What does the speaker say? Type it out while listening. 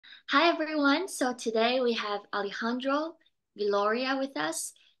Hi everyone, so today we have Alejandro Villoria with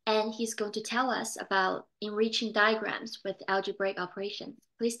us, and he's going to tell us about enriching diagrams with algebraic operations.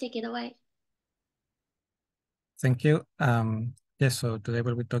 Please take it away. Thank you. Yes, so today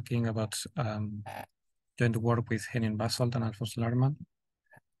we'll be talking about joint work with Henning Basold and Alfons Laarman.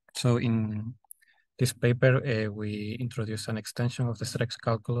 So in this paper, we introduce an extension of the semantics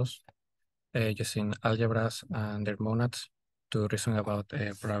calculus using algebras and their monads to reason about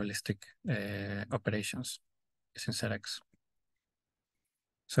probabilistic operations using semantics.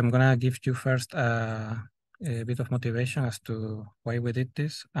 So I'm gonna give you first a bit of motivation as to why we did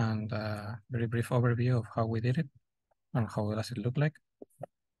this and a very brief overview of how we did it and how does it look like.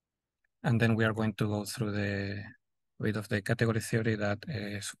 And then we are going to go through the bit of the category theory that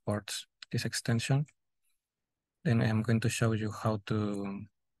supports this extension. Then I'm going to show you how the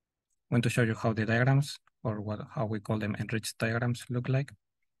diagrams, or how we call them, enriched diagrams, look like.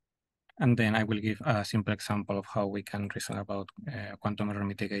 And then I will give a simple example of how we can reason about quantum error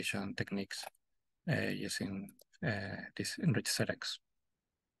mitigation techniques using this enriched semantics.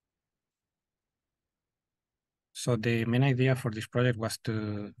 So the main idea for this project was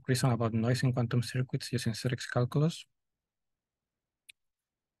to reason about noise in quantum circuits using semantics calculus.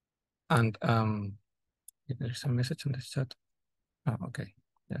 And there's a message in the chat. Oh, okay,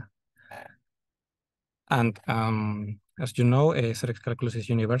 yeah. And as you know, a semantics calculus is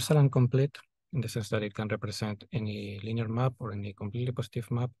universal and complete in the sense that it can represent any linear map or any completely positive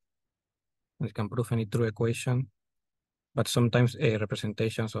map. And it can prove any true equation. But sometimes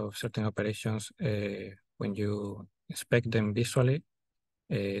representations of certain operations, when you inspect them visually,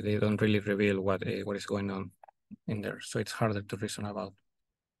 they don't really reveal what is going on in there. So it's harder to reason about.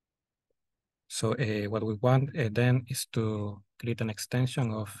 So what we want then is to create an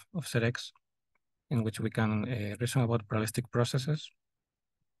extension of semantics in which we can reason about probabilistic processes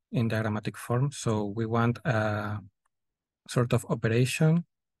in diagrammatic form. So we want a sort of operation,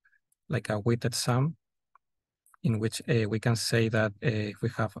 like a weighted sum, in which we can say that if we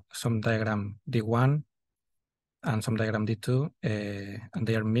have some diagram D1 and some diagram D2, and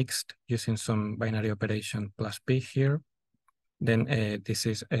they are mixed using some binary operation plus P here, then this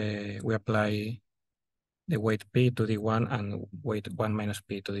is, we apply the weight P to D1 and weight 1 minus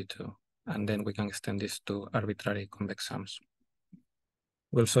P to D2. And then we can extend this to arbitrary convex sums.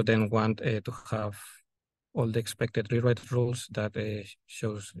 We also then want to have all the expected rewrite rules that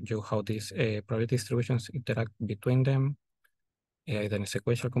shows you how these probability distributions interact between them, then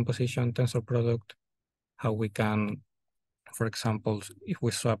sequential composition, tensor product, how we can, for example, if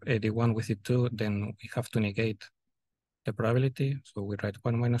we swap D1 with D2, then we have to negate the probability. So we write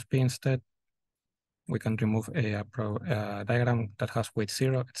 1 minus P instead. We can remove a diagram that has weight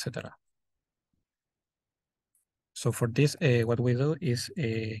 0, etc. So for this, what we do is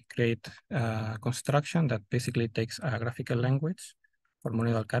create a construction that basically takes a graphical language for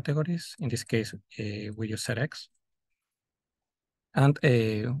monoidal categories. In this case, we use semantics. And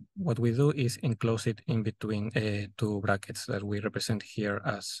what we do is enclose it in between two brackets that we represent here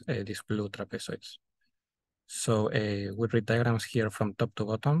as these blue trapezoids. So we read diagrams here from top to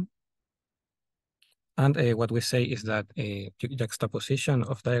bottom. And what we say is that juxtaposition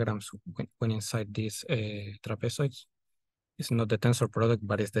of diagrams when inside these trapezoids is not the tensor product,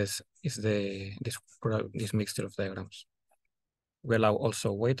 but is this mixture of diagrams. We allow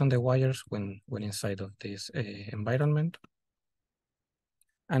also weight on the wires when inside of this environment.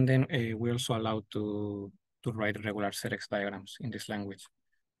 And then we also allow to write regular semantics diagrams in this language.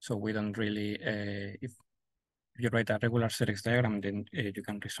 So we don't really, if you write a regular semantics diagram, then you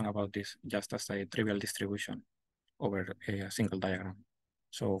can reason about this just as a trivial distribution over a single diagram.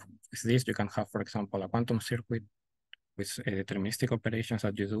 So with this, you can have, for example, a quantum circuit with deterministic operations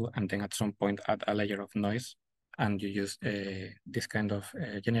that you do, and then at some point add a layer of noise, and you use this kind of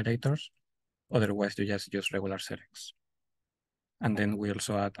generators. Otherwise, you just use regular semantics. And then we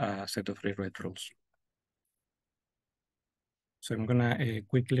also add a set of rewrite rules. So I'm gonna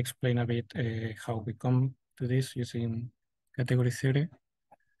quickly explain a bit how we come to this using category theory.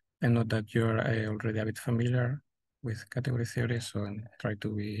 I know that you're already a bit familiar with category theory, so I'll try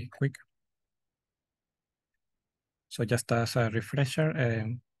to be quick. So just as a refresher,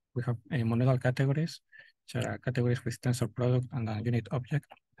 we have monoidal categories, which are categories with tensor product and a unit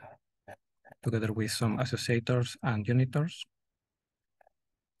object, together with some associators and unitors.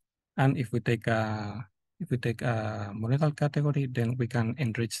 And if we take a monoidal category, then we can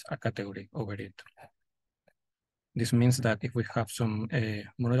enrich a category over it. This means that if we have some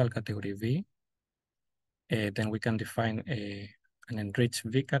monoidal category V, then we can define an enriched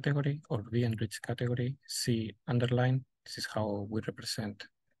V category or V enriched category, C underline. This is how we represent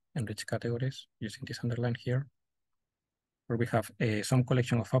enriched categories using this underline here, where we have some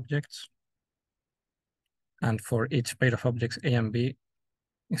collection of objects. And for each pair of objects A and B,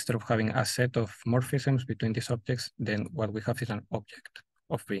 instead of having a set of morphisms between these objects, then what we have is an object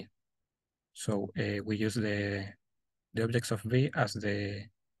of V. So we use the objects of V as the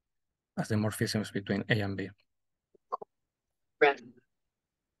morphisms between A and B.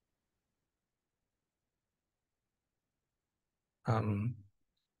 I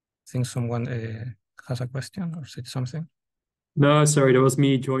think someone has a question or said something. No, sorry, that was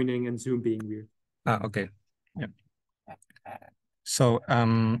me joining and Zoom being weird. Okay. Yeah. So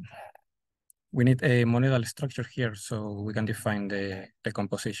we need a monoidal structure here so we can define the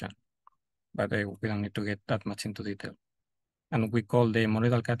composition, but we don't need to get that much into detail. And we call the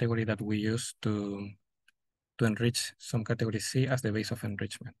monoidal category that we use to enrich some category C as the base of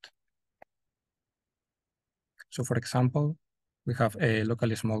enrichment. So for example, we have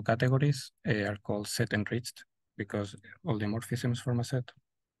locally small categories are called set enriched because all the morphisms form a set.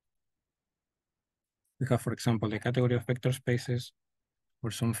 We have, for example, the category of vector spaces for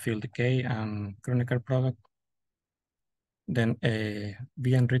some field K and Kronecker product. Then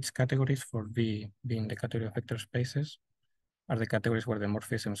V enriched categories for V being the category of vector spaces are the categories where the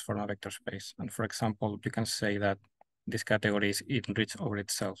morphisms form a vector space. And for example, you can say that this category is enriched over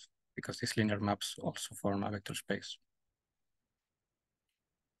itself because these linear maps also form a vector space.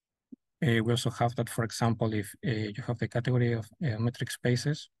 We also have that, for example, if you have the category of metric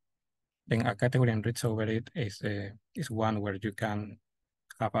spaces, then a category enriched over it is one where you can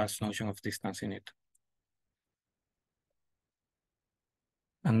have a notion of distance in it.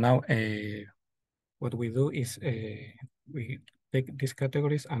 And now what we do is we take these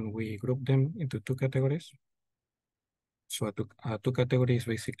categories and we group them into two categories. So a two category is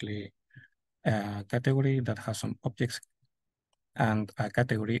basically a category that has some objects and a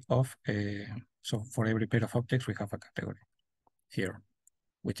category of, so for every pair of objects, we have a category here,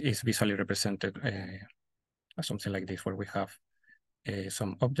 which is visually represented as something like this, where we have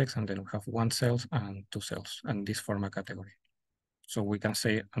some objects and then we have one cells and two cells, and these form a category. So we can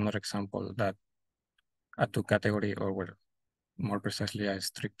say another example that a two category, or more precisely a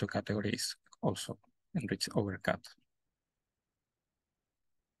strict two category, is also enriched over cat.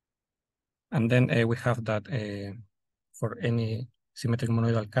 And then we have that for any symmetric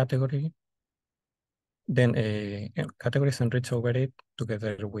monoidal category, then categories enriched over it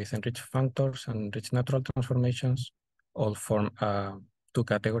together with enriched functors and enriched natural transformations all form a two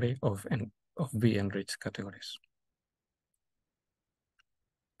category of V enriched categories.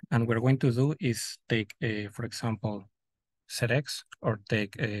 And what we're going to do is take, for example, set X, or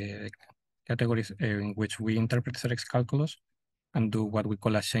take categories in which we interpret set X calculus and do what we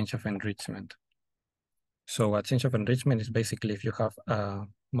call a change of enrichment. So a change of enrichment is basically if you have a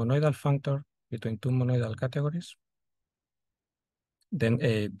monoidal functor between two monoidal categories, then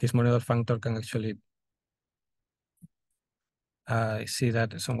this monoidal functor can actually see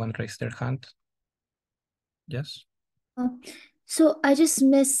that someone raised their hand. Yes? So I just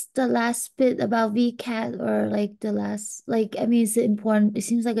missed the last bit about VCAT, or like the last, like, I mean, it's important. It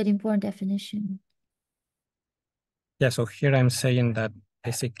seems like an important definition. Yeah, so here I'm saying that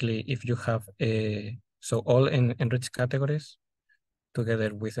basically if you have so all enriched categories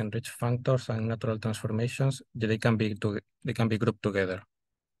together with enriched functors and natural transformations, they can be grouped together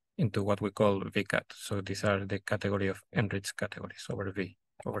into what we call VCAT. So these are the category of enriched categories over V,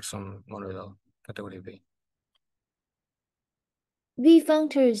 over some monoidal category V. V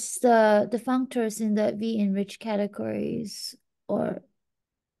functors, the functors in the V enriched categories, or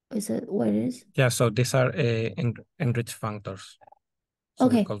is it what it is? Yeah, so these are enriched functors. So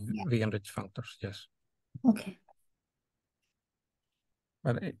okay. we call V enriched functors, yes. Okay.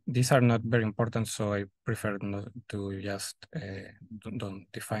 But these are not very important, so I prefer not to just don't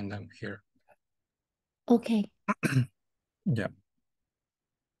define them here. Okay. Yeah.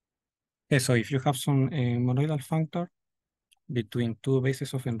 Okay, so if you have some monoidal functor between two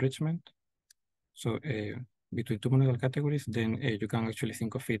bases of enrichment, so between two monoidal categories, then you can actually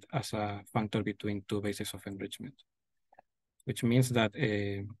think of it as a functor between two bases of enrichment, which means that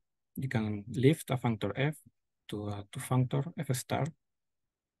you can lift a functor f to a two functor f star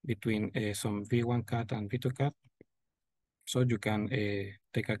between some V1 cat and V2 cat. So you can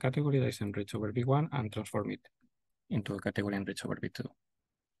take a category that is enriched over V1 and transform it into a category enriched over V2.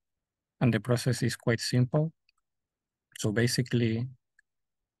 And the process is quite simple. So basically,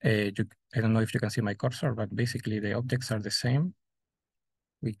 I don't know if you can see my cursor, but basically the objects are the same.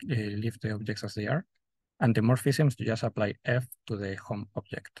 We leave the objects as they are. And the morphisms, you just apply F to the home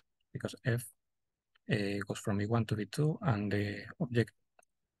object, because F goes from V1 to V2, and the object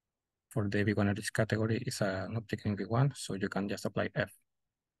for the V1 enriched category is an object in V1, so you can just apply F.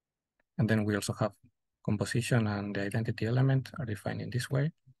 And then we also have composition and the identity element are defined in this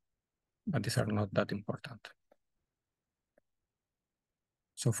way, but these are not that important.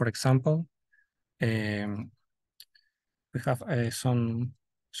 So for example, we have some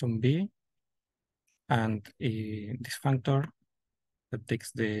B, and this functor that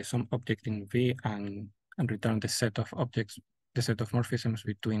takes some object in V and return the set of objects, the set of morphisms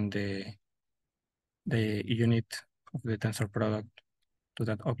between the unit of the tensor product to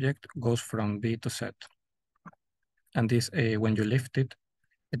that object goes from B to Z. And this, when you lift it,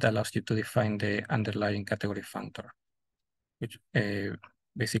 it allows you to define the underlying category functor, which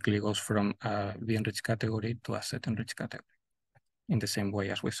basically goes from a V enriched category to a Z enriched category in the same way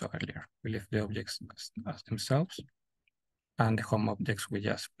as we saw earlier. We lift the objects as themselves, and the home objects, we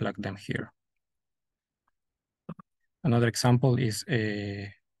just plug them here. Another example is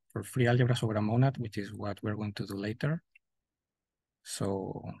for free algebras over a monad, which is what we're going to do later.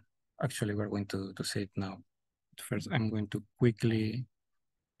 So actually, we're going to say it now. First, I'm going to quickly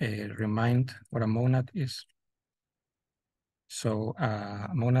remind what a monad is. So a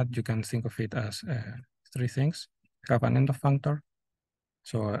monad, you can think of it as three things. You have an end of functor,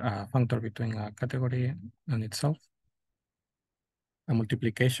 so a functor between a category and itself, a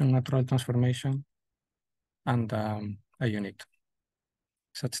multiplication natural transformation, and a unit,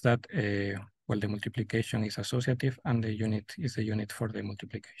 such that well, the multiplication is associative and the unit is the unit for the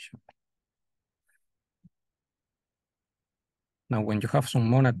multiplication. Now, when you have some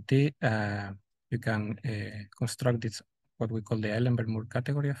monad T, you can construct this, what we call the Eilenberg-Moore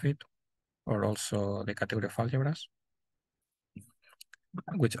category of it, or also the category of algebras,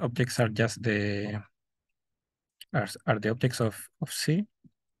 which objects are just the objects of C,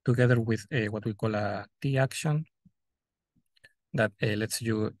 together with what we call a T action that lets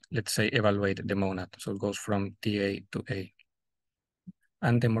you, let's say, evaluate the monad. So it goes from TA to A.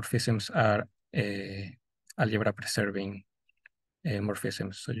 And the morphisms are algebra preserving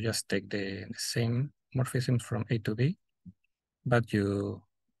morphisms. So you just take the same morphisms from A to B, but you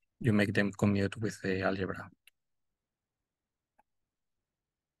make them commute with the algebra.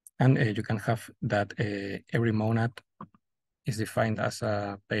 And you can have that every monad is defined as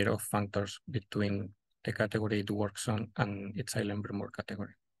a pair of functors between the category it works on and its Eilenberg-Moore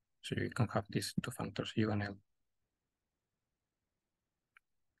category. So you can have these two functors, U and L.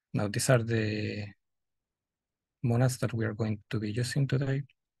 Now these are the monads that we are going to be using today.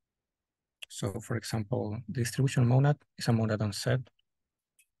 So for example, the distribution monad is a monad on set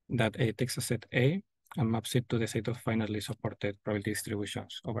that takes a set A and maps it to the set of finitely supported probability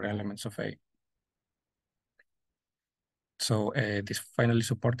distributions over elements of A. So these finally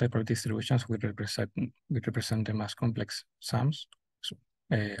supported probability distributions we represent them as complex sums,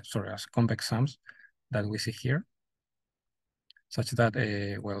 as convex sums that we see here, such that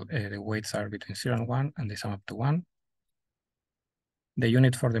well, the weights are between 0 and 1, and they sum up to 1. The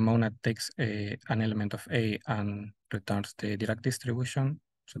unit for the monad takes an element of A and returns the Dirac distribution,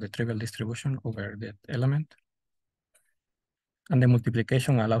 so the trivial distribution over that element. And the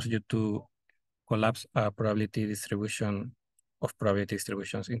multiplication allows you to collapse a probability distribution of probability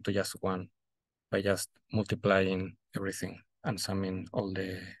distributions into just one by just multiplying everything and summing all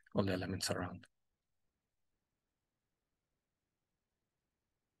the elements around.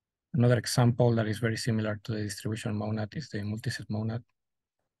 Another example that is very similar to the distribution monad is the multiset monad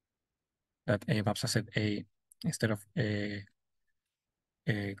that maps a set A instead of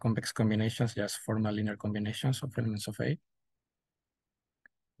convex combinations, just formal linear combinations of elements of A.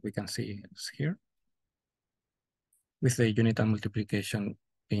 We can see it's here, with the unit and multiplication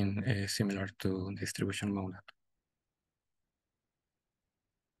being similar to the distribution monad.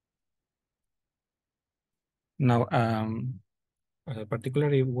 Now, a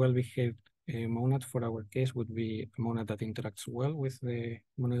particularly well-behaved monad for our case would be a monad that interacts well with the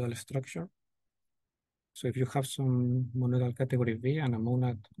monoidal structure. So if you have some monoidal category V and a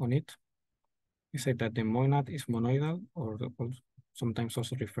monad on it, we say that the monad is monoidal, or sometimes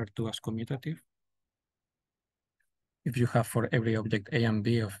also referred to as commutative. If you have for every object A and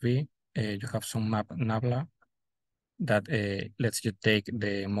B of V, you have some map nabla that lets you take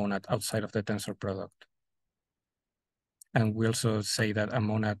the monad outside of the tensor product. And we also say that a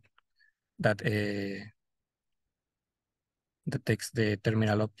monad that takes the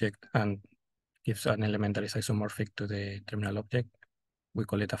terminal object and gives an element that is isomorphic to the terminal object, we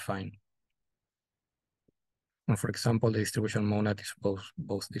call it affine. And for example, the distribution monad is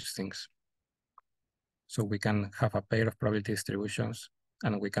both these things. So we can have a pair of probability distributions,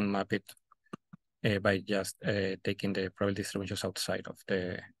 and we can map it by just taking the probability distributions outside of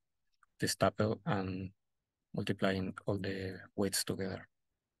the this tuple and multiplying all the weights together.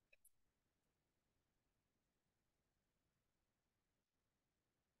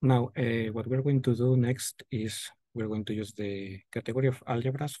 Now, what we're going to do next is we're going to use the category of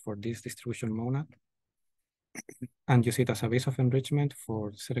algebras for this distribution monad and use it as a base of enrichment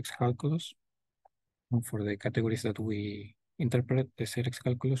for series calculus and for the categories that we interpret the series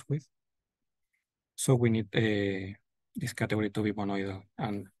calculus with. So we need this category to be monoidal,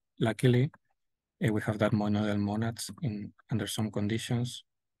 and luckily we have that monoidal monads under some conditions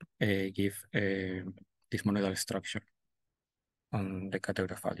give this monoidal structure on the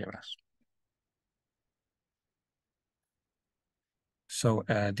category of algebras. So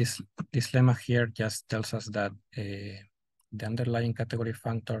this lemma here just tells us that the underlying category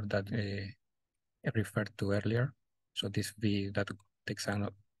functor that I referred to earlier, so this V that takes an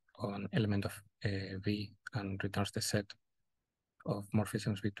element of V and returns the set of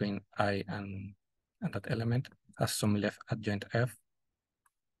morphisms between I and that element, has some left adjoint F,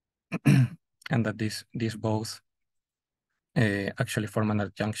 and that these both actually form an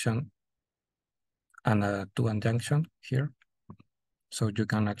adjunction and a two adjunction here. So you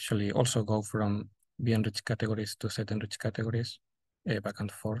can actually also go from V enriched categories to set enriched categories back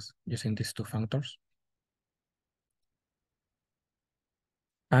and forth using these two functors.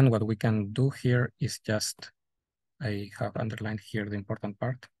 And what we can do here is just, I have underlined here the important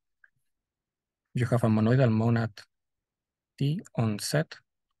part. You have a monoidal monad T on set,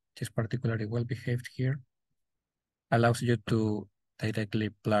 which is particularly well behaved here, allows you to directly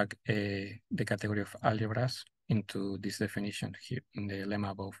plug the category of algebras into this definition here in the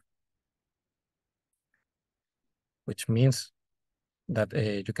lemma above, which means that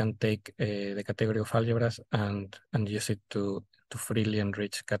you can take the category of algebras and use it to freely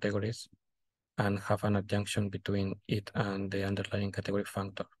enrich categories and have an adjunction between it and the underlying category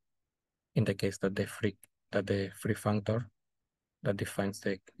functor, in the case that the free functor that defines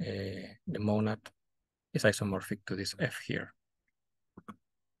the monad is isomorphic to this F here.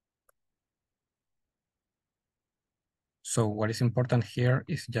 So what is important here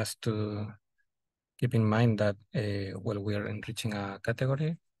is just to keep in mind that well, we are enriching a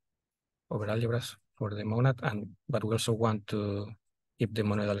category over algebras for the monad, but we also want to keep the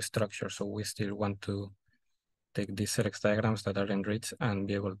monoidal structure. So we still want to take these series diagrams that are enriched and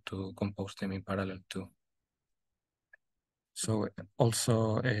be able to compose them in parallel too. So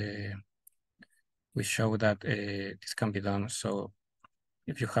also we show that this can be done. So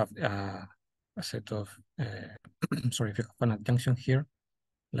if you have a set of, sorry, if you have an adjunction here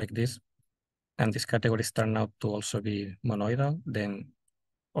like this, and these categories turn out to also be monoidal, then,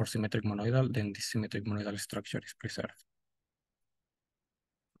 or symmetric monoidal, then this symmetric monoidal structure is preserved.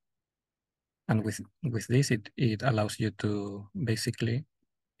 And with this, it allows you to basically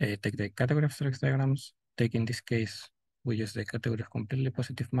take the category of series diagrams, take in this case, we use the category of completely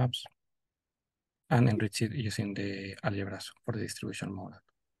positive maps, and enrich it using the algebras for the distribution model.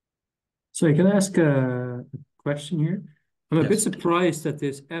 Sorry, can I ask a question here? I'm a bit Yes. surprised that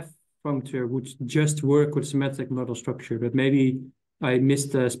this F functor would just work with symmetric monoidal structure, but maybe I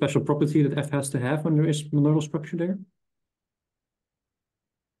missed a special property that F has to have when there is monoidal structure there.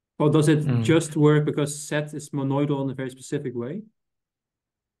 Or does it just work because set is monoidal in a very specific way?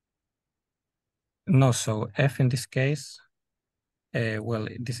 No, so F in this case, well,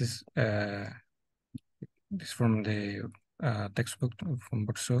 this is this from the textbook from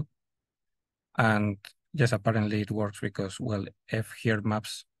Bourdieu. And yes, apparently it works because, well, F here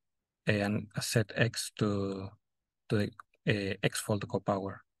maps a set X to the X-fold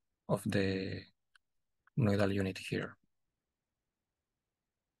copower of the monoidal unit here.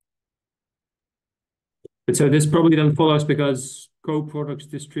 But so this probably then follows because co-products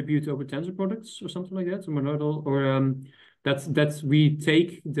distribute over tensor products or something like that, so monoidal, or that's we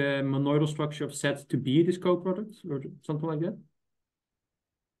take the monoidal structure of set to be this co-product or something like that?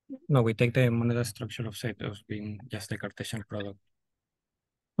 No, we take the monoidal structure of set as being just the Cartesian product.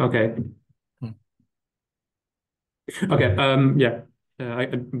 Okay. Okay. Yeah. I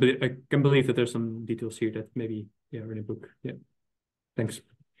can believe that there's some details here that maybe are in a book. Yeah. Thanks.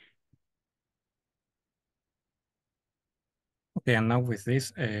 Okay, and now with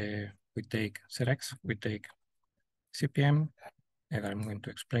this, we take ZX, we take CPM, that I'm going to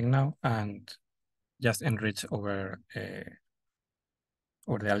explain now, and just enrich over the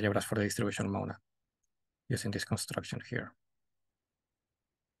algebras for the distribution monad using this construction here.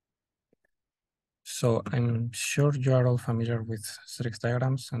 So I'm sure you are all familiar with series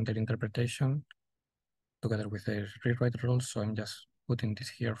diagrams and their interpretation together with the rewrite rules. So I'm just putting this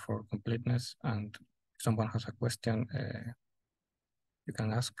here for completeness, and if someone has a question, you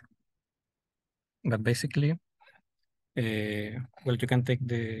can ask. But basically, well, you can take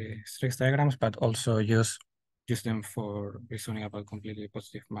the Strex diagrams, but also use them for reasoning about completely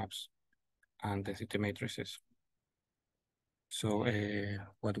positive maps and density matrices. So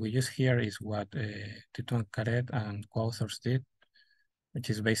what we use here is what Tito and Caret and co-authors did, which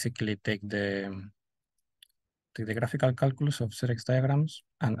is basically take the graphical calculus of Strex diagrams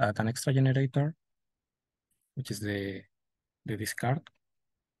and add an extra generator, which is the discard.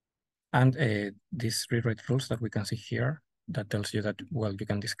 And these rewrite rules that we can see here that tells you that, well, you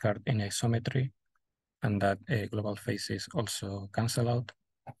can discard any isometry and that global phases also cancel out,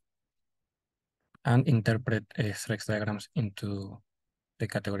 and interpret Strex diagrams into the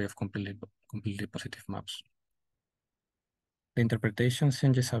category of completely positive maps. The interpretation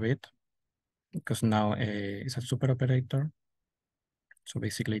changes a bit because now it's a super operator. So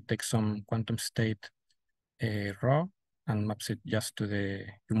basically it takes some quantum state raw and maps it just to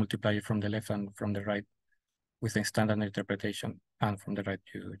you multiply it from the left and from the right with the standard interpretation, and from the right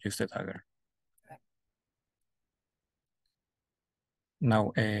you use the dagger.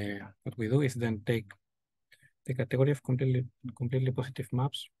 Now what we do is then take the category of completely positive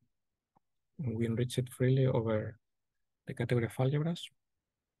maps, and we enrich it freely over the category of algebras,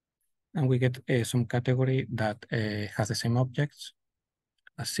 and we get some category that has the same objects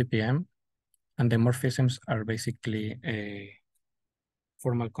as CPM, and the morphisms are basically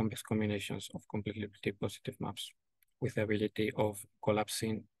formal convex combinations of completely positive maps with the ability of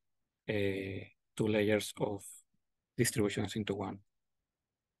collapsing two layers of distributions into one.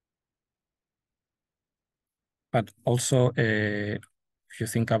 But also, if you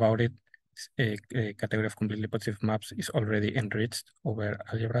think about it, a category of completely positive maps is already enriched over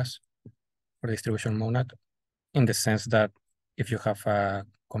algebras for the distribution monad, in the sense that if you have a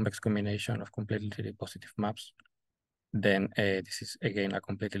convex combination of completely positive maps, then this is again a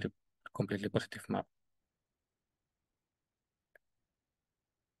completely positive map.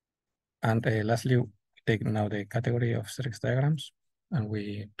 And lastly, we take now the category of Strex diagrams, and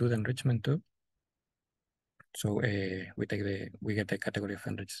we do the enrichment too. So we get the category of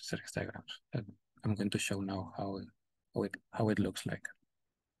enriched Strex diagrams. And I'm going to show now how it looks like.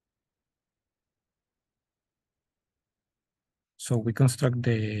 So we construct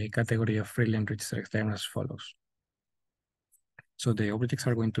the category of freely enriched Strex diagrams as follows. So the objects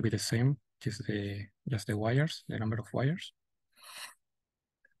are going to be the same, just the wires, the number of wires.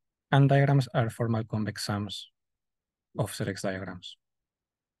 And diagrams are formal convex sums of Strex diagrams.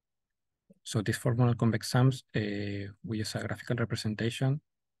 So these formal convex sums, we use a graphical representation.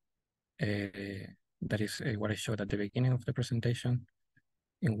 That is what I showed at the beginning of the presentation,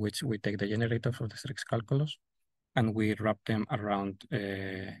 in which we take the generators of the Strex calculus and we wrap them around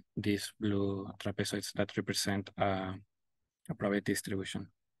these blue trapezoids that represent a probability distribution.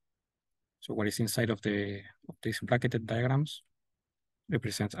 So what is inside of these bracketed diagrams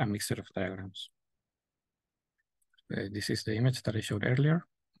represents a mixture of diagrams. This is the image that I showed earlier.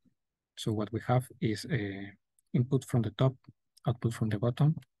 So what we have is input from the top, output from the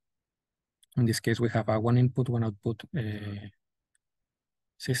bottom. In this case, we have a one input, one output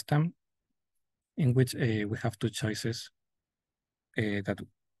system in which we have two choices that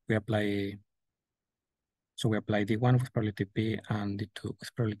we apply. So we apply D1 with probability P and D2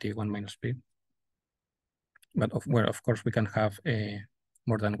 with probability 1 minus P. But of course, we can have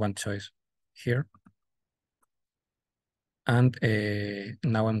more than one choice here. And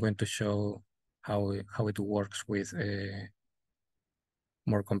now I'm going to show how it works with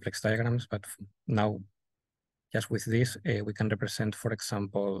more complex diagrams. But now, just with this, we can represent, for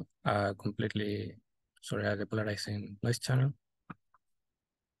example, a depolarizing noise channel.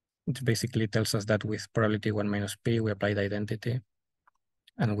 It basically tells us that with probability 1 minus P, we apply the identity.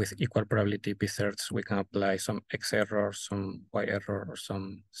 And with equal probability P thirds, we can apply some X error, some Y error, or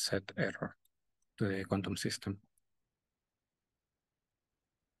some Z error to the quantum system.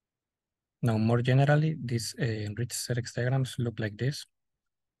 Now, more generally, these enriched Strex diagrams look like this.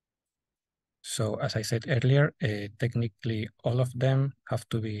 So as I said earlier, technically all of them have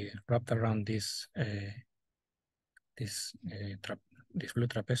to be wrapped around these blue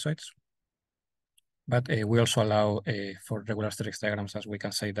trapezoids. But we also allow for regular Strex diagrams, as we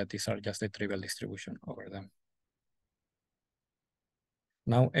can say that these are just a trivial distribution over them.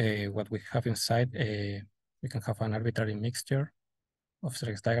 Now, what we have inside, we can have an arbitrary mixture of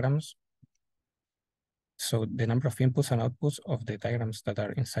Strex diagrams. So the number of inputs and outputs of the diagrams that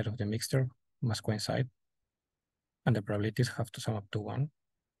are inside of the mixture must coincide, and the probabilities have to sum up to 1.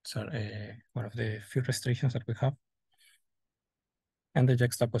 So one of the few restrictions that we have. And the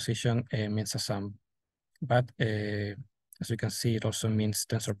juxtaposition means a sum, but as you can see, it also means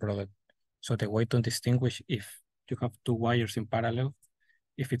tensor product. So the way to distinguish if you have two wires in parallel,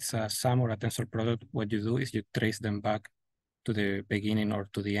 if it's a sum or a tensor product, what you do is you trace them back to the beginning or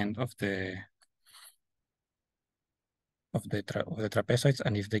to the end of the trapezoids,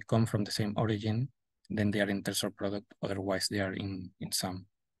 and if they come from the same origin, then they are in tensor product, otherwise they are in sum.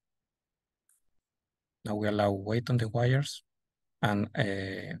 Now we allow weight on the wires, and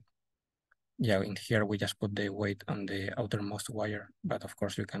yeah, in here we just put the weight on the outermost wire, but of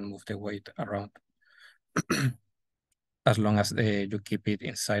course you can move the weight around as long as you keep it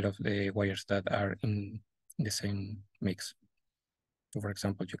inside of the wires that are in the same mix. So for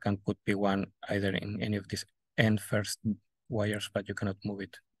example, you can put P1 either in any of these n first wires, but you cannot move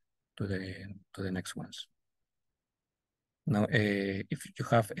it to the next ones. Now, if you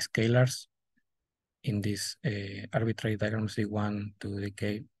have scalars in this arbitrary diagram C1 to the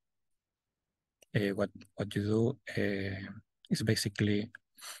K, what you do is basically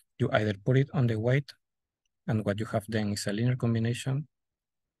you either put it on the weight, and what you have then is a linear combination.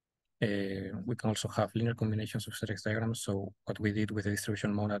 We can also have linear combinations of series diagrams. So what we did with the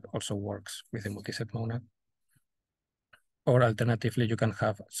distribution monad also works with the multiset monad. Or alternatively, you can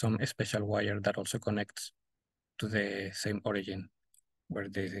have some special wire that also connects to the same origin, where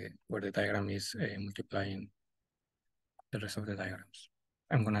the diagram is multiplying the rest of the diagrams.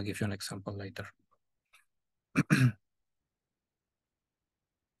 I'm gonna give you an example later.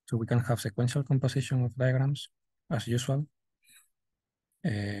 So we can have sequential composition of diagrams as usual.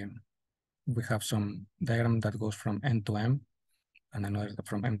 We have some diagram that goes from N to M and another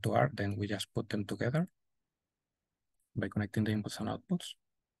from M to R, then we just put them together by connecting the inputs and outputs.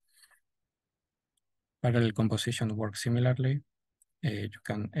 Parallel composition works similarly. You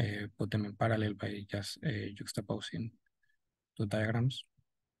can put them in parallel by just juxtaposing two diagrams.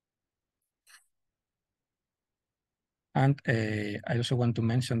 And I also want to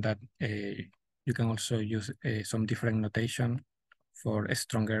mention that you can also use some different notation for a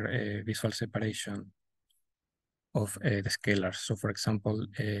stronger visual separation of the scalars. So for example,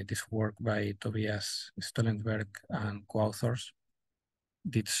 this work by Tobias Stollenberg and co-authors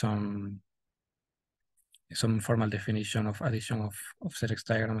did some informal definition of addition of series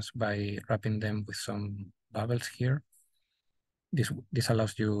diagrams by wrapping them with some bubbles here. This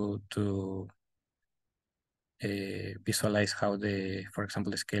allows you to visualize how for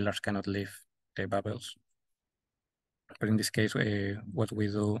example, the scalars cannot leave the bubbles. But in this case, what we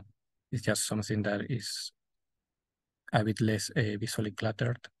do is just something that is a bit less visually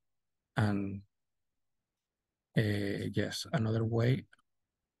cluttered. And yes, another way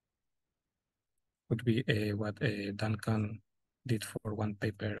would be what Duncan did for one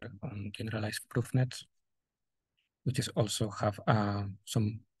paper on generalized proof nets, which is also have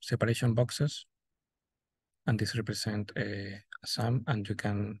some separation boxes. And this represent a sum, and you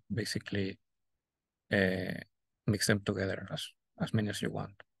can basically mix them together as many as you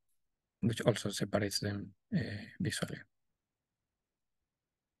want, which also separates them visually.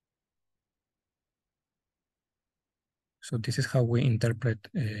 So this is how we interpret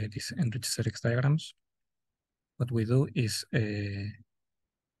these enriched series diagrams. What we do is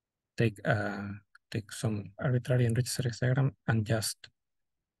take some arbitrary enriched series diagram and just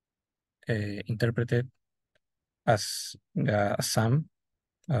interpret it as a sum,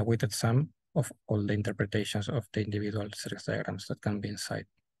 a weighted sum of all the interpretations of the individual series diagrams that can be inside.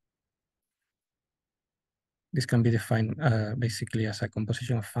 This can be defined basically as a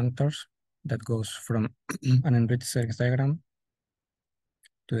composition of functors that goes from an enriched series diagram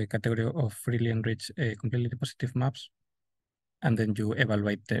to the category of freely enriched completely positive maps, and then you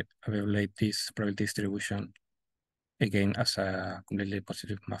evaluate this probability distribution again as a completely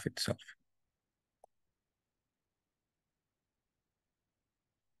positive map itself.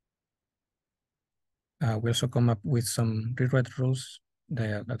 We also come up with some rewrite rules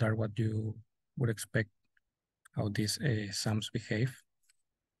that are what you would expect how these sums behave.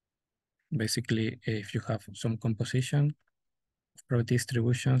 Basically, if you have some composition of probability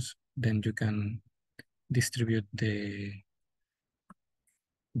distributions, then you can distribute the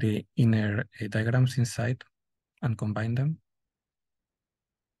inner diagrams inside and combine them.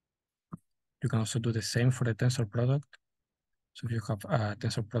 You can also do the same for the tensor product. So if you have a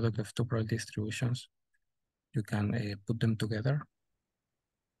tensor product of two probability distributions, you can put them together.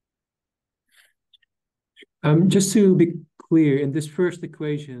 Just to be clear, in this first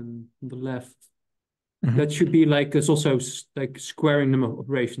equation on the left, that should be like, it's also like squaring number of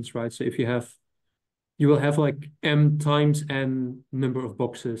operations, right? So if you will have like m times n number of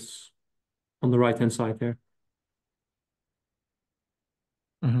boxes on the right-hand side there.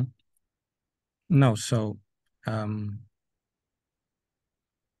 No, so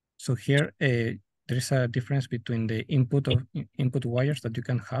So here, there is a difference between the input wires that you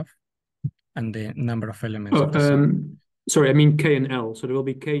can have and the number of elements of the sum. Sorry, I mean K and L. So there will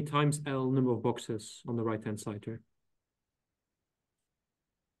be K times L number of boxes on the right-hand side here.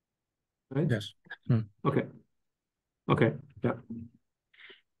 Right? Yes. Okay. Okay, yeah.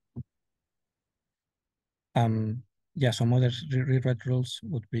 Yeah, some other rewrite rules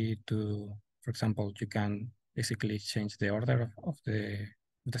would be to, for example, you can basically change the order of the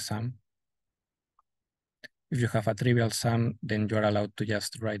sum. If you have a trivial sum, then you are allowed to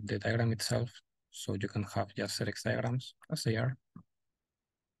just write the diagram itself. So you can have just Serex diagrams as they are.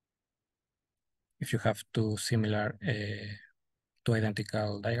 If you have two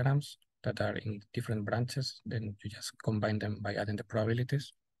identical diagrams that are in different branches, then you just combine them by adding the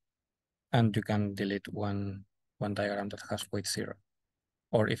probabilities. And you can delete one diagram that has weight 0.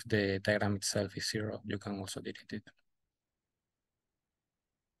 Or if the diagram itself is 0, you can also delete it.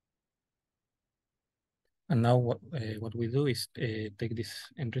 And now what we do is take these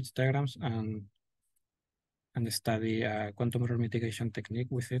enriched diagrams and study a quantum error mitigation technique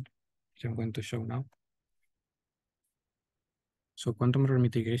with it, which I'm going to show now. So quantum error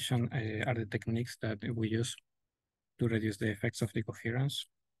mitigation are the techniques that we use to reduce the effects of decoherence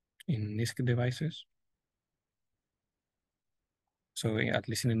in NISC devices. So at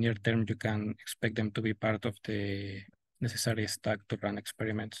least in the near term, you can expect them to be part of the necessary stack to run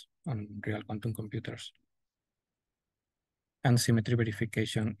experiments on real quantum computers. And symmetry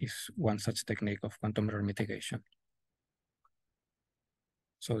verification is one such technique of quantum error mitigation.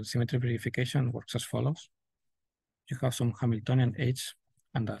 So symmetry verification works as follows. You have some Hamiltonian H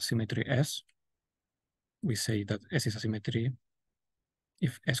and a symmetry S. We say that S is a symmetry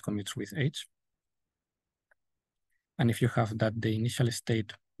if S commutes with H. And if you have that the initial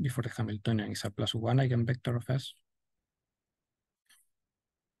state before the Hamiltonian is a +1 eigenvector of S,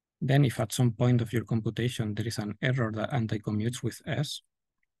 then if at some point of your computation there is an error that anti-commutes with S,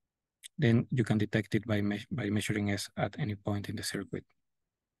 then you can detect it by measuring S at any point in the circuit.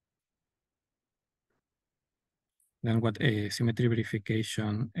 Then what a symmetry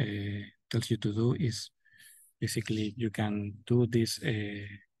verification tells you to do is basically you can do these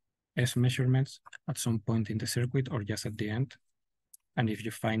S measurements at some point in the circuit or just at the end. And if you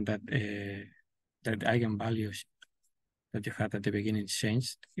find that the eigenvalues that you had at the beginning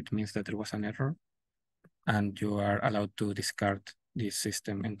changed, it means that there was an error and you are allowed to discard this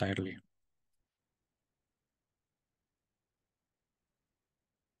system entirely.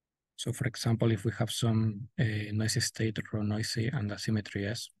 So for example, if we have some noisy state, rho noisy, and a symmetry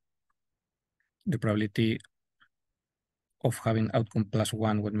S, the probability of having outcome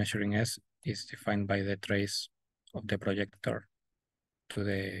 +1 when measuring S is defined by the trace of the projector to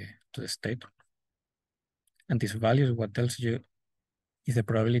the state. And this value is what tells you is the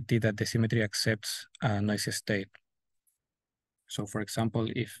probability that the symmetry accepts a noisy state. So for example,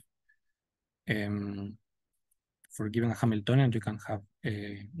 if for giving a Hamiltonian, you can have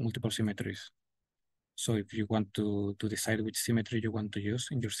multiple symmetries. So if you want to decide which symmetry you want to use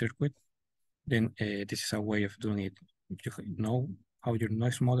in your circuit, then this is a way of doing it. If you know how your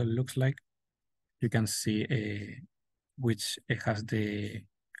noise model looks like, you can see which has the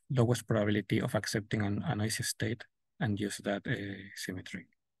lowest probability of accepting a noisy state and use that symmetry.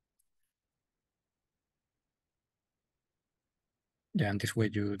 Yeah, and this way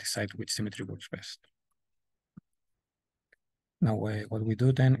you decide which symmetry works best. Now, what we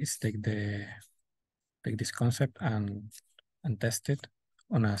do then is take this concept and test it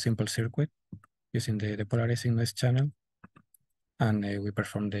on a simple circuit using the polarizing noise channel, and we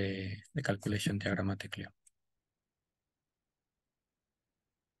perform the calculation diagrammatically.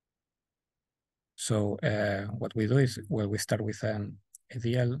 So what we do is, well, we start with an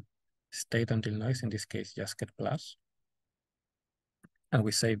ideal state until noise, in this case, just get plus. And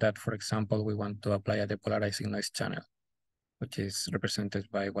we say that, for example, we want to apply a depolarizing noise channel, which is represented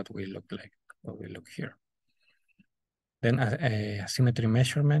by what we look here. Then a symmetry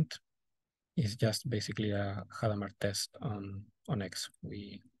measurement is just basically a Hadamard test on X.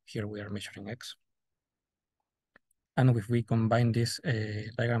 Here we are measuring X. And if we combine these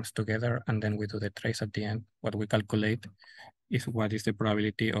diagrams together and then we do the trace at the end, what we calculate is what is the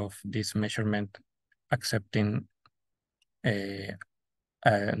probability of this measurement accepting a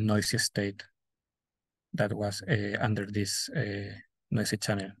noisy state that was under this noisy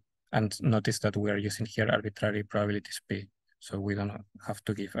channel. And notice that we are using here arbitrary probabilities P. So we don't have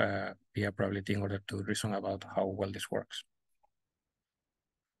to give P a probability in order to reason about how well this works.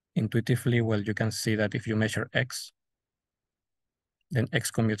 Intuitively, well, you can see that if you measure X, Then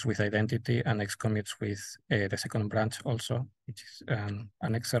X commutes with identity and X commutes with the second branch also, which is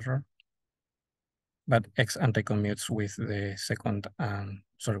an X error. But X anti-commutes with the second and,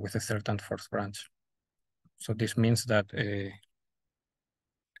 sorry, with the third and fourth branch. So this means that, that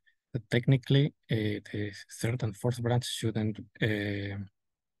technically the third and fourth branch shouldn't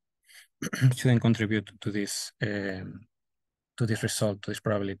shouldn't contribute to this result, to this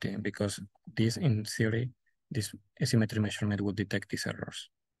probability, because this, in theory, this asymmetry measurement would detect these errors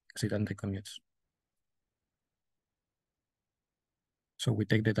because it anti-commutes. So we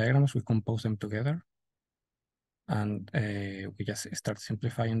take the diagrams, we compose them together, and we just start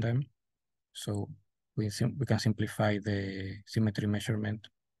simplifying them. So we can simplify the symmetry measurement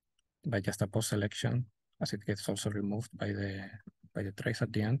by just a post selection, as it gets also removed by the trace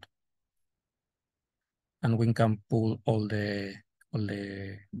at the end. And we can pull all the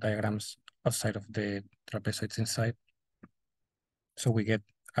diagrams outside of the trapezoids inside. So we get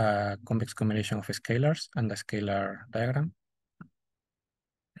a convex combination of scalars and a scalar diagram.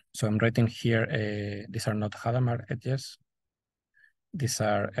 So I'm writing here, these are not Hadamard edges. These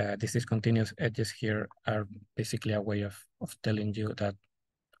are, these discontinuous edges here are basically a way of telling you that,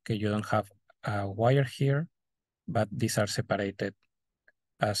 okay, you don't have a wire here, but these are separated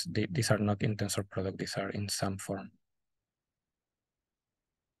as these are not in tensor product, these are in some form.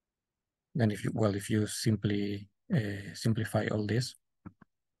 Then if you simply simplify all this,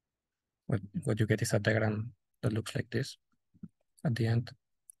 what you get is a diagram that looks like this at the end.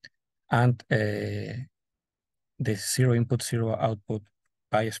 And the 0 input, 0 output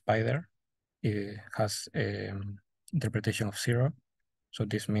pi spider has interpretation of 0. So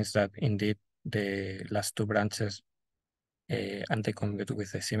this means that indeed the last two branches anti-commute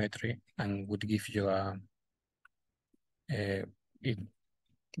with the symmetry and would give you the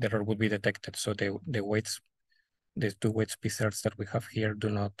error would be detected. So the weights, the two weights p-thirds that we have here do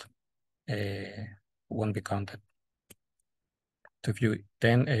not, won't be counted. So if you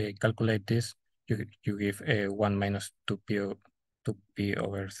then calculate this, you give 1 minus 2p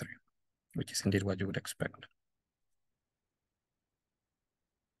over 3, which is indeed what you would expect.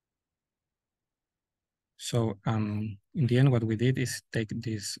 So in the end, what we did is take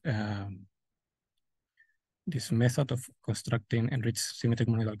this this method of constructing enriched symmetric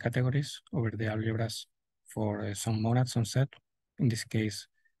monoidal categories over the algebras for some monads on set. In this case,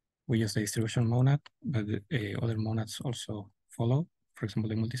 we use the distribution monad, but other monads also follow. For example,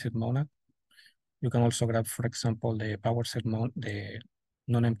 the multiset monad. You can also grab, for example, the power set monad, the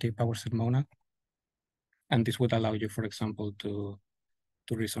non-empty power set monad, and this would allow you, for example, to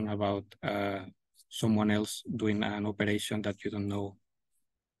reason about someone else doing an operation that you don't know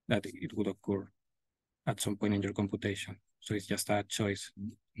that it would occur at some point in your computation. So it's just a choice,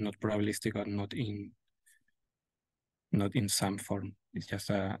 not probabilistic or not in some form. It's just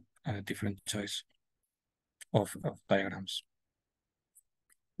a different choice of diagrams.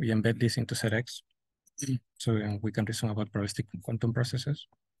 We embed this into ZX, so we can reason about probabilistic quantum processes,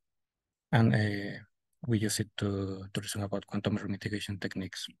 and we use it to reason about quantum error mitigation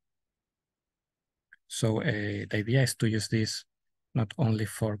techniques. So the idea is to use this not only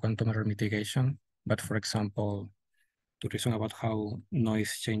for quantum error mitigation, but for example, to reason about how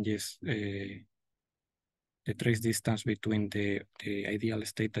noise changes the trace distance between the ideal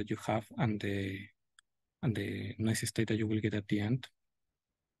state that you have and the noisy state that you will get at the end.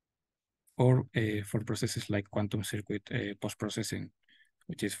 Or for processes like quantum circuit post-processing,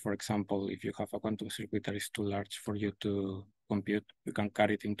 which is, for example, if you have a quantum circuit that is too large for you to compute, you can cut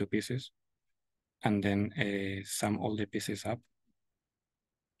it into pieces and then sum all the pieces up.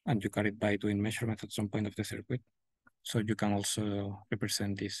 And you cut it by doing measurements at some point of the circuit. So you can also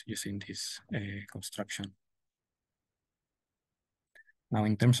represent this using this construction. Now,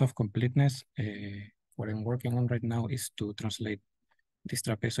 in terms of completeness, what I'm working on right now is to translate these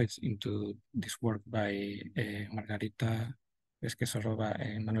trapezoids into this work by Margarita Esquesorova,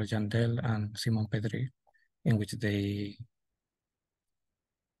 Manuel Jandel, and Simon Pedri, in which they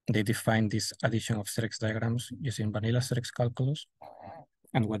define this addition of ZX diagrams using vanilla ZX calculus.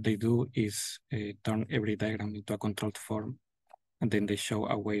 And what they do is turn every diagram into a controlled form, and then they show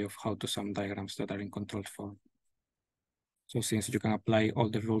a way of how to sum diagrams that are in controlled form. So since you can apply all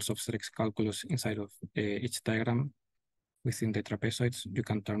the rules of ZX calculus inside of each diagram within the trapezoids, you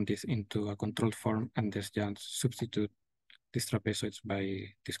can turn this into a controlled form and just substitute these trapezoids by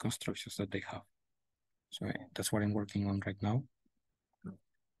these constructions that they have. So that's what I'm working on right now.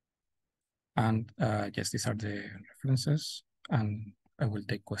 And yes, these are the references, and I will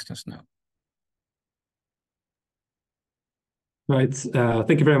take questions now. Right.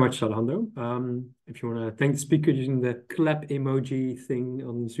 Thank you very much, Alejandro. If you want to thank the speaker using the clap emoji thing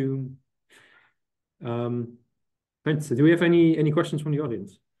on Zoom. Right. So do we have any questions from the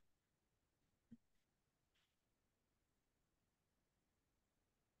audience?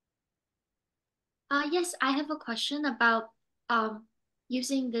 Yes, I have a question about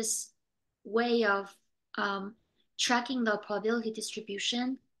using this way of tracking the probability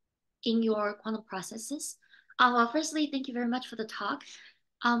distribution in your quantum processes. Well, firstly, thank you very much for the talk.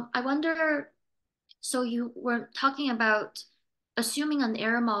 I wonder, so you were talking about assuming an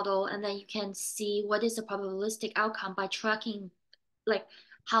error model, and then you can see what is the probabilistic outcome by tracking like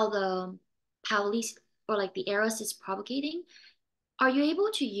how the probability or like the errors is propagating. Are you able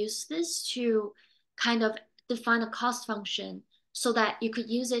to use this to kind of define a cost function so that you could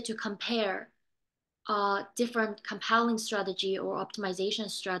use it to compare different compiling strategy or optimization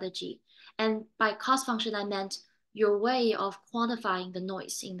strategy? And by cost function, I meant your way of quantifying the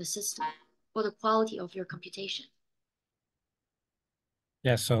noise in the system or the quality of your computation.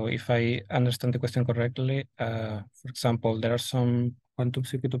 Yeah, so if I understand the question correctly, for example, there are some quantum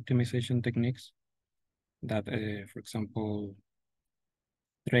circuit optimization techniques that, for example,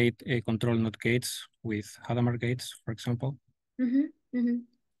 trade control not gates with Hadamard gates, for example.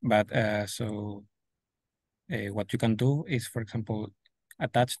 But what you can do is, for example,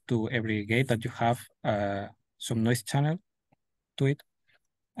 attach to every gate that you have some noise channel to it.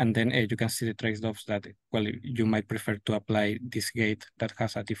 And then you can see the trade-offs that, well, you might prefer to apply this gate that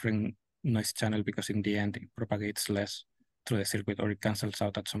has a different noise channel because in the end it propagates less through the circuit or it cancels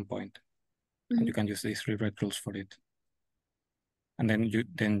out at some point. And you can use these rewrite rules for it. And then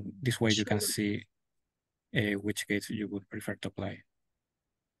this way you can see which gates you would prefer to apply.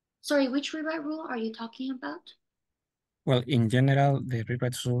 Sorry, which rewrite rule are you talking about? Well, in general, the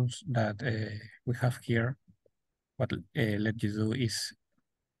rewrite rules that we have here, what let you do is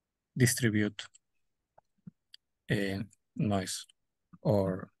distribute noise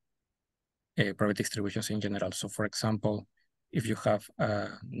or probability distributions in general. So for example, if you have a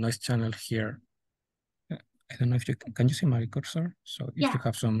noise channel here, I don't know if you can you see my cursor? So if you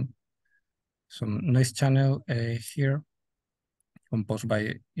have some noise channel here composed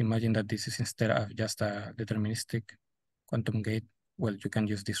by, imagine that this is instead of just a deterministic quantum gate, well, you can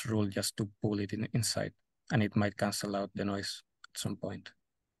use this rule just to pull it inside and it might cancel out the noise at some point.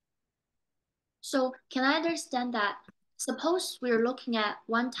 So can I understand that, suppose we're looking at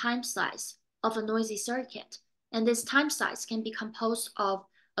one time slice of a noisy circuit, and this time slice can be composed of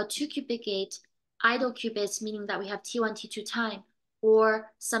a 2-qubit gate, idle qubits, meaning that we have T1, T2 time,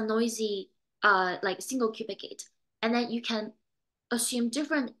 or some noisy like single qubit gate. And then you can assume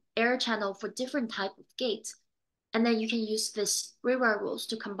different error channel for different type of gates. And then you can use this rewrite rules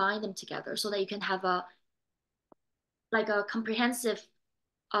to combine them together so that you can have a comprehensive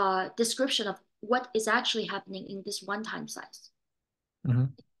description of what is actually happening in this one time slice.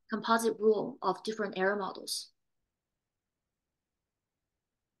 Composite rule of different error models.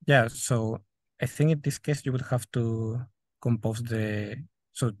 Yeah, so I think in this case you would have to compose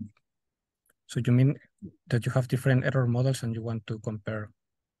so you mean that you have different error models and you want to compare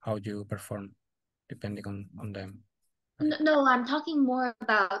how you perform depending on them? No, I'm talking more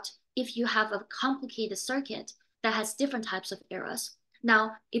about if you have a complicated circuit that has different types of errors.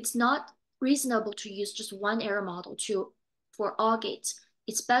 Now, it's not reasonable to use just one error model for all gates.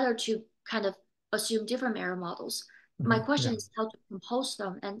 It's better to kind of assume different error models. My question is how to compose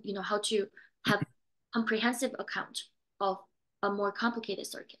them and how to have comprehensive account of a more complicated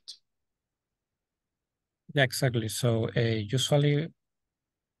circuit. Yeah, exactly. So usually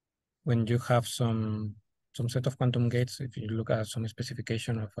when you have some set of quantum gates, if you look at some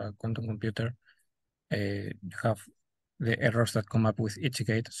specification of a quantum computer, you have the errors that come up with each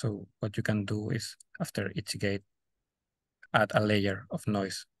gate. So what you can do is after each gate, add a layer of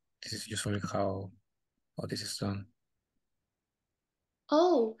noise. This is usually how this is done.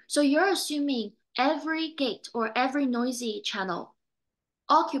 Oh, so you're assuming every gate or every noisy channel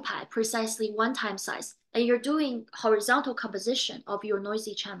occupy precisely one time slice, and you're doing horizontal composition of your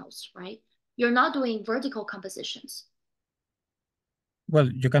noisy channels, right? You're not doing vertical compositions. Well,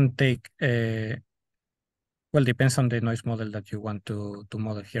 you can take, well, depends on the noise model that you want to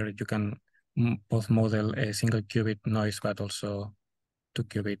model here. You can both model a single qubit noise, but also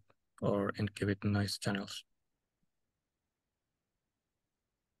 2-qubit or n-qubit noise channels.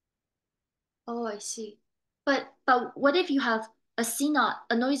 Oh, I see. But what if you have a C0,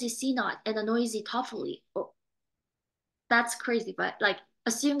 a noisy C0 and a noisy Toffoli? Oh, that's crazy, but like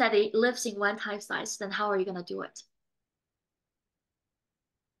assume that it lives in one time slice, then how are you gonna do it?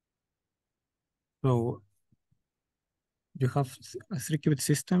 So you have a 3-qubit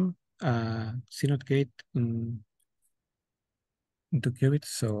system, CNOT gate into qubits.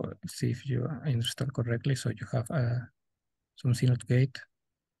 So see if you understand correctly. So you have some CNOT gate,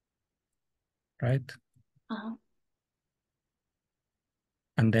 right? Uh-huh.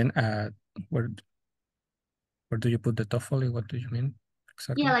 And then where do you put the TOEFL? What do you mean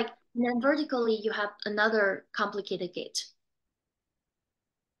exactly? Yeah, like, and then vertically you have another complicated gate.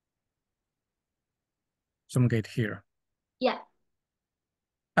 Some gate here. Yeah.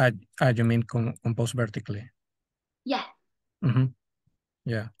 You mean composed vertically? Yeah. Mm-hmm.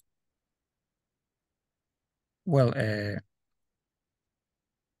 Yeah. Well,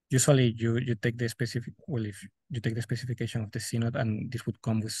 usually you take the specific, well, if you take the specification of the CNOT and this would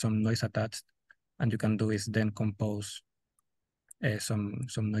come with some noise attached, and you can do is then compose some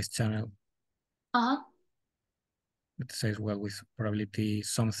noise channel. Uh-huh. It says, well, with probability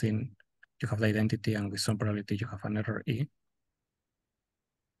something, you have the identity, and with some probability you have an error E,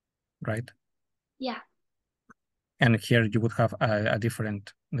 right? Yeah. And here you would have a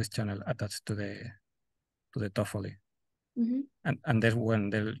different noise channel attached to the TOEFL. Mm-hmm. And that's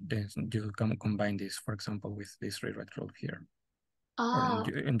when you can combine this, for example, with this rewrite rule here. Oh,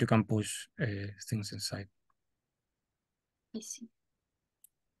 And you can push things inside. I see.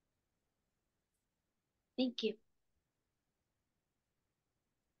 Thank you.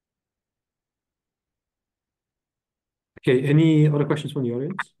 Okay, any other questions from the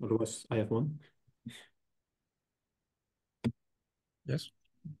audience? Otherwise, I have one. Yes.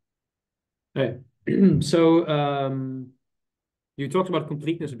 Okay. So you talked about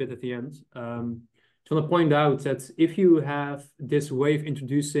completeness a bit at the end. Just want to point out that if you have this way of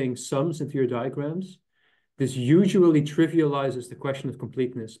introducing sums into your diagrams, this usually trivializes the question of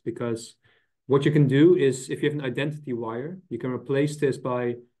completeness, because what you can do is, if you have an identity wire, you can replace this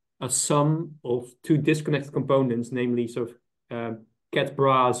by a sum of two disconnected components, namely sort of cat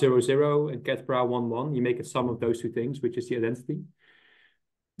bra 00 and cat bra 11. You make a sum of those two things, which is the identity.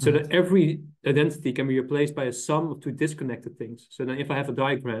 So that every identity can be replaced by a sum of two disconnected things. So then if I have a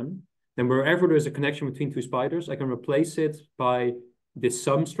diagram, then wherever there's a connection between two spiders, I can replace it by this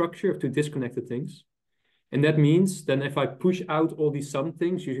sum structure of two disconnected things. And that means then if I push out all these sum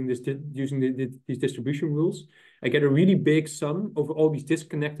things using these distribution rules, I get a really big sum over all these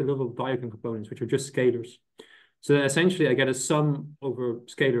disconnected little diagram components, which are just scalars. So then essentially I get a sum over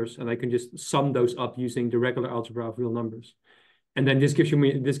scalars, and I can just sum those up using the regular algebra of real numbers. And then this gives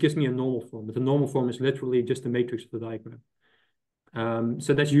me a normal form, but the normal form is literally just the matrix of the diagram.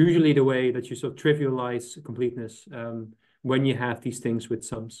 So that's usually the way that you sort of trivialize completeness when you have these things with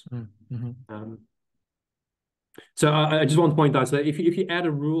sums. So I just want to point out that if you add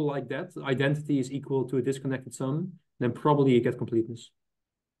a rule like that, identity is equal to a disconnected sum, then probably you get completeness.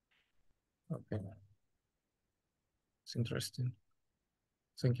 Okay. It's interesting.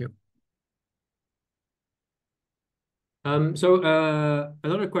 Thank you. So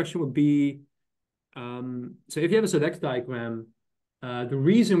another question would be, so if you have a ZX diagram, the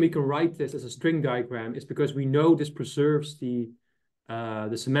reason we can write this as a string diagram is because we know this preserves the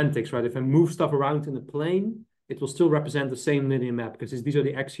semantics, right? If I move stuff around in the plane, it will still represent the same linear map, because these are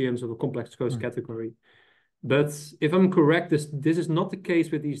the axioms of a complex closed category. But if I'm correct, this is not the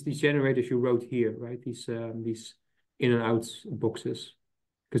case with these generators you wrote here, right? These in and out boxes,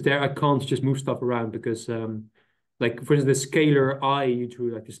 because there I can't just move stuff around, because like for instance, the scalar I you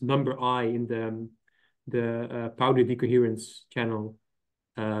drew, like this number I in the powder decoherence channel,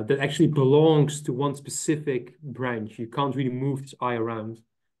 that actually belongs to one specific branch. You can't really move this I around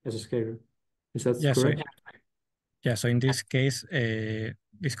as a scalar. Is that correct? So in this case,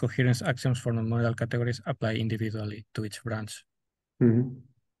 these coherence axioms for non-monoidal categories apply individually to each branch.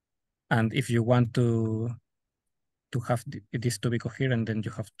 And if you want to have this to be coherent, then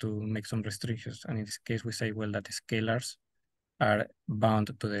you have to make some restrictions. And in this case, we say, well, that the scalars are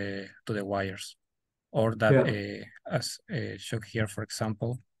bound to the wires, or that as shown here, for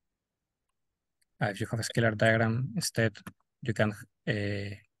example, if you have a scalar diagram, instead you can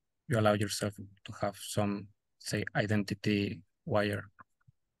you allow yourself to have some, say, identity wire,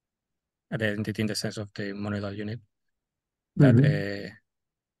 identity in the sense of the monoidal unit that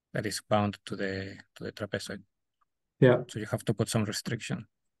that is bound to the trapezoid. Yeah. So you have to put some restriction.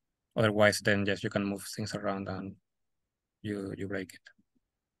 Otherwise, then yes, you can move things around and you break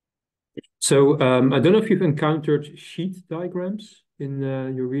it. So I don't know if you've encountered sheet diagrams in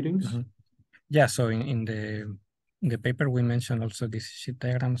your readings. Yeah. So in the paper we mentioned also these sheet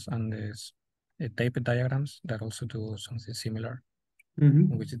diagrams and the tape diagrams that also do something similar,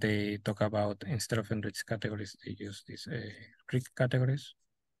 in which they talk about, instead of enriched categories, they use these Greek categories,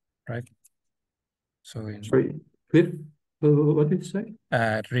 right? So Sorry, Cliff? What did you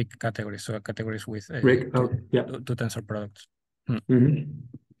say? Rig categories, so categories with Rig, oh, yeah. two tensor products.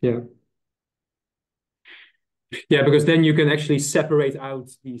 Yeah. Yeah, because then you can actually separate out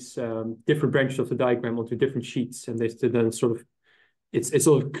these different branches of the diagram onto different sheets, and they then sort of it's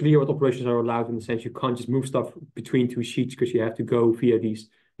all clear what operations are allowed in the sense you can't just move stuff between two sheets because you have to go via these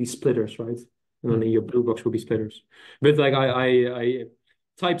splitters, right? And then in your blue box will be splitters. But like I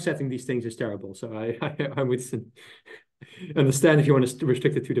typesetting these things is terrible, so I would understand if you want to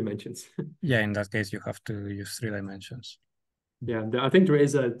restrict it to dimensions. Yeah, in that case you have to use 3 dimensions. Yeah, I think there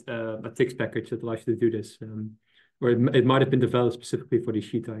is a TIX package that allows you to do this, or it might have been developed specifically for these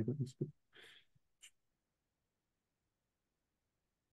sheet diagrams.